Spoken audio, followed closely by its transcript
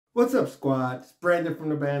What's up, squad? It's Brandon from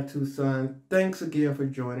the Bantu Sun. Thanks again for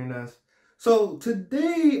joining us. So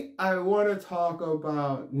today I want to talk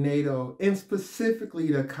about NATO and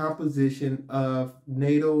specifically the composition of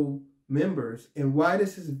NATO members and why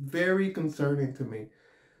this is very concerning to me.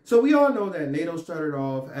 So we all know that NATO started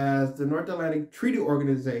off as the North Atlantic Treaty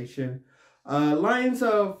Organization, alliance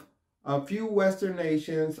of a few Western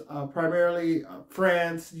nations, primarily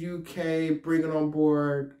France, UK, bringing on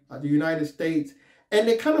board the United States. And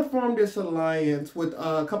they kind of formed this alliance with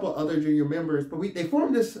a couple other junior members, but they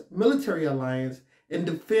formed this military alliance in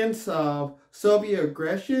defense of Soviet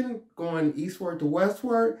aggression going eastward to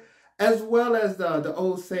westward, as well as the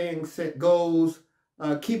old saying goes,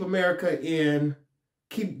 keep America in,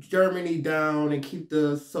 keep Germany down, and keep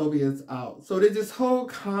the Soviets out. So there's this whole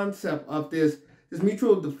concept of this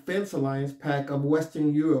mutual defense alliance pact of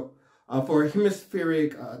Western Europe for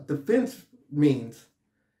hemispheric defense means.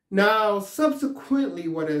 Now, subsequently,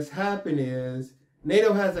 what has happened is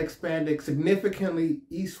NATO has expanded significantly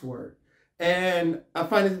eastward. And I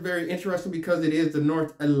find this very interesting because it is the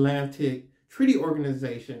North Atlantic Treaty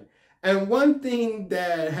Organization. And one thing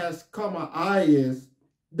that has caught my eye is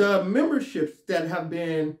the memberships that have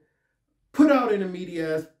been put out in the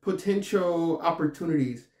media as potential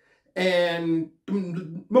opportunities. And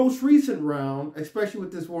the most recent round, especially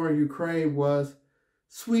with this war in Ukraine, was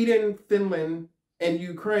Sweden, Finland, and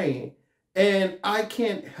Ukraine. And I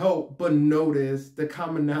can't help but notice the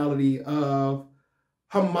commonality of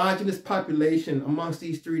homogenous population amongst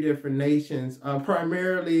these three different nations,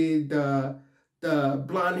 primarily the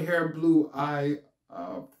blonde hair, blue eye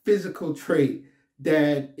physical trait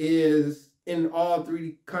that is in all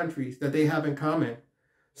three countries that they have in common.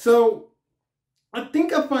 So I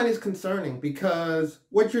think I find this concerning because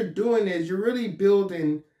what you're doing is you're really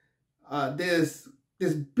building this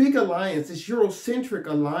big alliance, this Eurocentric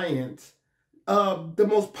alliance, the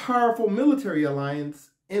most powerful military alliance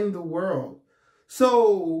in the world.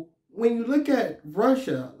 So when you look at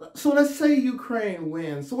Russia, so let's say Ukraine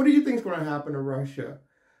wins. So what do you think is going to happen to Russia?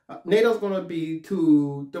 NATO's going to be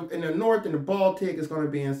in the north, in the Baltic. It's going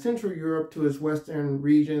to be in Central Europe to its western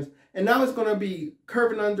regions. And now it's going to be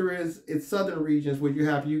curving under its southern regions where you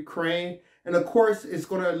have Ukraine. And of course, it's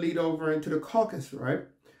going to lead over into the Caucasus, right?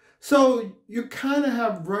 So you kind of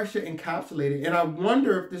have Russia encapsulated, and I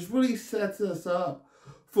wonder if this really sets us up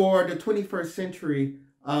for the 21st century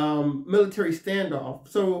military standoff.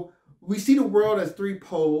 So we see the world as three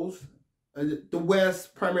poles, the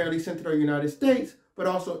West primarily centered on the United States, but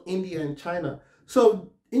also India and China.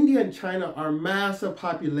 So India and China are massive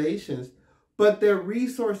populations, but their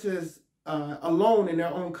resources alone in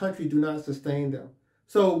their own country do not sustain them.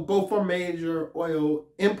 So both are major oil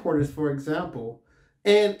importers, for example.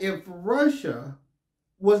 And if Russia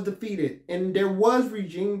was defeated and there was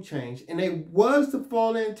regime change and they was to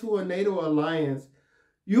fall into a NATO alliance,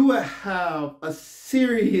 you would have a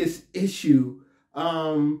serious issue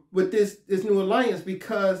with this new alliance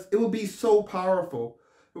because it would be so powerful.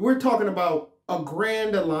 We're talking about a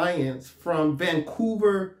grand alliance from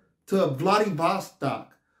Vancouver to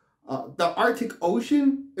Vladivostok. The Arctic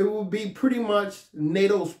Ocean, it will be pretty much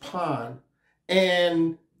NATO's pond.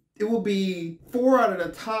 And it will be 4 out of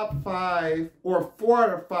the top 5 or 4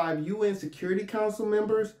 out of 5 UN Security Council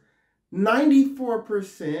members.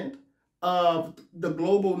 94% of the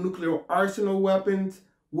global nuclear arsenal weapons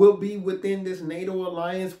will be within this NATO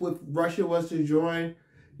alliance if Russia was to join.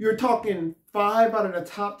 You're talking 5 out of the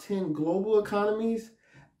top 10 global economies,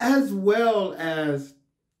 as well as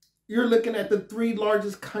you're looking at the 3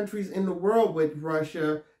 largest countries in the world with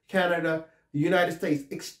Russia, Canada, the United States,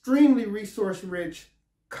 extremely resource-rich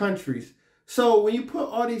countries. So when you put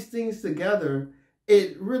all these things together,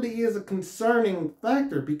 it really is a concerning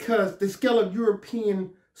factor because the scale of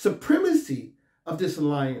European supremacy of this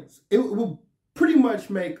alliance, it will pretty much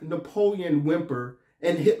make Napoleon whimper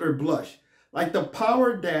and Hitler blush. Like the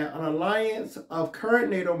power that an alliance of current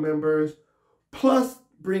NATO members plus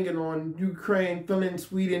bringing on Ukraine, Finland,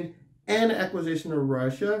 Sweden, and the acquisition of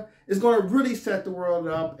Russia is going to really set the world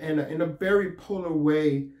up in a very polar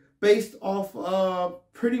way based off of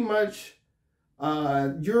pretty much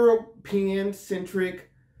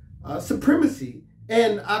European-centric supremacy.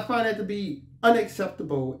 And I find that to be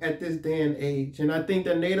unacceptable at this day and age. And I think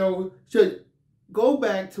that NATO should go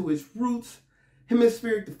back to its roots,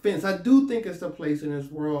 hemispheric defense. I do think it's a place in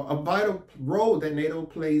this world, a vital role that NATO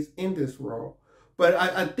plays in this world. But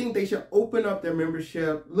I think they should open up their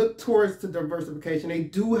membership, look towards the diversification. They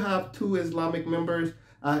do have 2 Islamic members,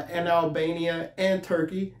 and Albania and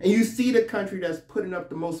Turkey. And you see the country that's putting up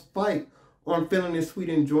the most fight on Finland and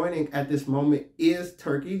Sweden joining at this moment is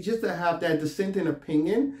Turkey, just to have that dissenting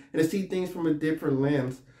opinion and to see things from a different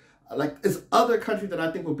lens. like it's other countries that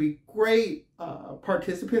I think would be great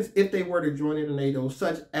participants if they were to join into NATO,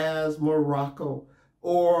 such as Morocco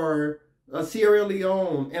or Sierra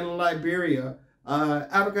Leone and Liberia.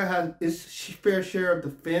 Africa has its fair share of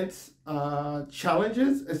defense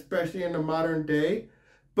challenges, especially in the modern day.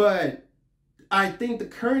 But I think the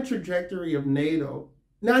current trajectory of NATO,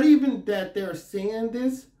 not even that they're saying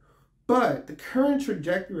this, but the current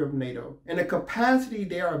trajectory of NATO and the capacity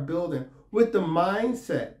they are building with the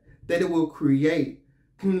mindset that it will create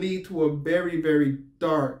can lead to a very, very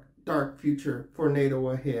dark future for NATO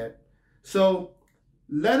ahead. So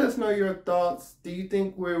let us know your thoughts. Do you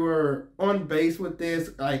think we were on base with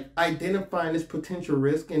this, like identifying this potential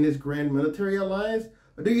risk in this grand military alliance?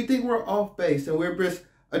 Or do you think we're off base and we're just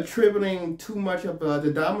attributing too much of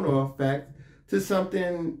the domino effect to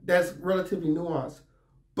something that's relatively nuanced?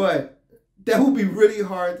 But that would be really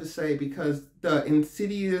hard to say because the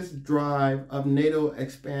insidious drive of NATO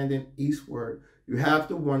expanding eastward, you have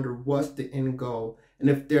to wonder what's the end goal. And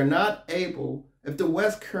if they're not able, if the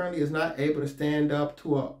West currently is not able to stand up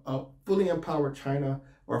to a fully empowered China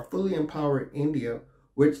or a fully empowered India,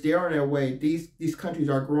 which they are on their way, these countries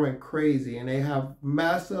are growing crazy and they have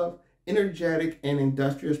massive, energetic, and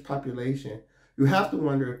industrious population. You have to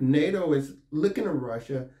wonder if NATO is looking to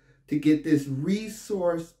Russia to get this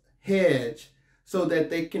resource hedge so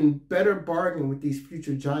that they can better bargain with these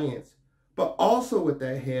future giants. But also with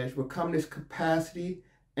that hedge will come this capacity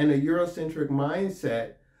and a Eurocentric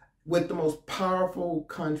mindset with the most powerful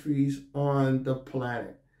countries on the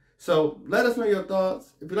planet. So let us know your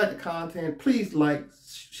thoughts. If you like the content, please like,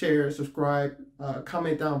 share, subscribe,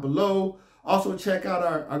 comment down below. Also check out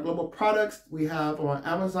our global products we have on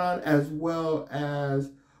Amazon, as well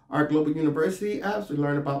as our global university apps to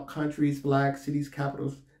learn about countries, flags, cities,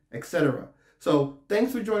 capitals, etc. So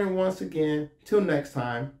thanks for joining once again. Till next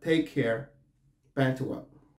time, take care. Bantu up.